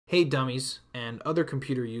Hey dummies and other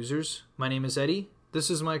computer users, my name is Eddie, this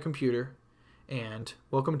is my computer, and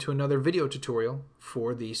welcome to another video tutorial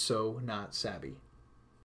for the So Not Savvy.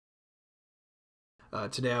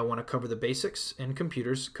 Today I want to cover the basics in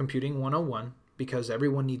computers, Computing 101, because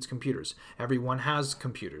everyone needs computers. Everyone has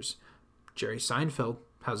computers. Jerry Seinfeld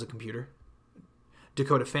has a computer.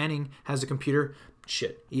 Dakota Fanning has a computer.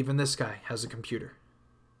 Shit, even this guy has a computer.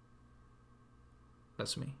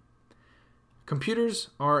 That's me.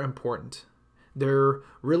 Computers are important. There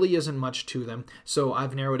really isn't much to them, so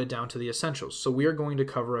I've narrowed it down to the essentials. So we are going to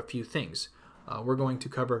cover a few things. We're going to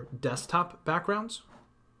cover desktop backgrounds,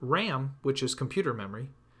 RAM, which is computer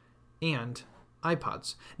memory, and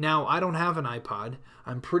iPods. Now, I don't have an iPod.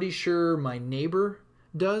 I'm pretty sure my neighbor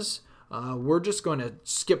does. We're just going to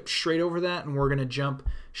skip straight over that, and we're going to jump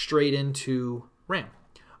straight into RAM.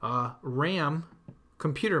 RAM,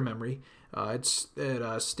 computer memory, it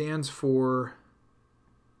stands for...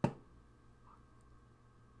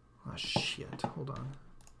 Oh, shit. Hold on.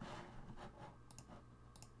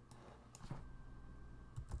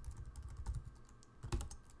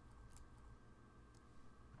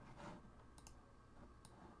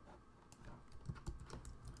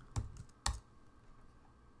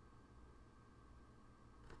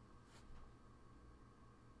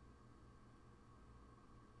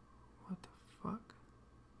 What the fuck?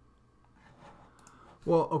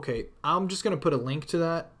 Well, okay. I'm just going to put a link to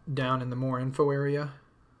that down in the more info area.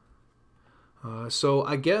 So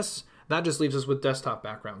I guess that just leaves us with desktop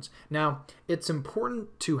backgrounds. Now, it's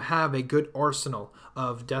important to have a good arsenal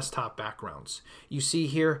of desktop backgrounds. You see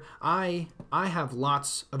here, I have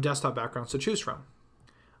lots of desktop backgrounds to choose from.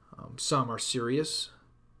 Some are serious.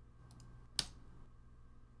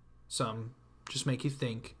 Some just make you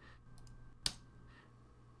think.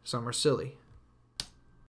 Some are silly.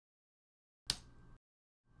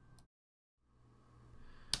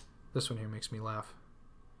 This one here makes me laugh.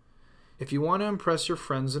 If you want to impress your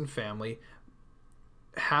friends and family,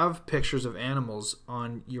 have pictures of animals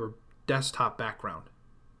on your desktop background.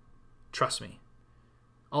 Trust me.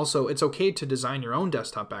 Also, it's okay to design your own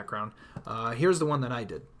desktop background. Here's the one that I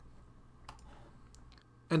did.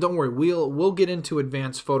 And don't worry, we'll get into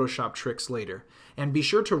advanced Photoshop tricks later. And be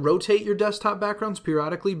sure to rotate your desktop backgrounds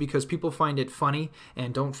periodically because people find it funny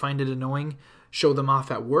and don't find it annoying. Show them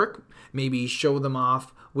off at work. Maybe show them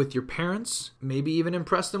off with your parents. Maybe even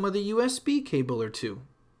impress them with a USB cable or two.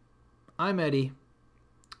 I'm Eddie,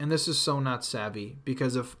 and this is So Not Savvy,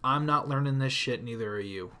 because if I'm not learning this shit, neither are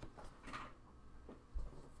you.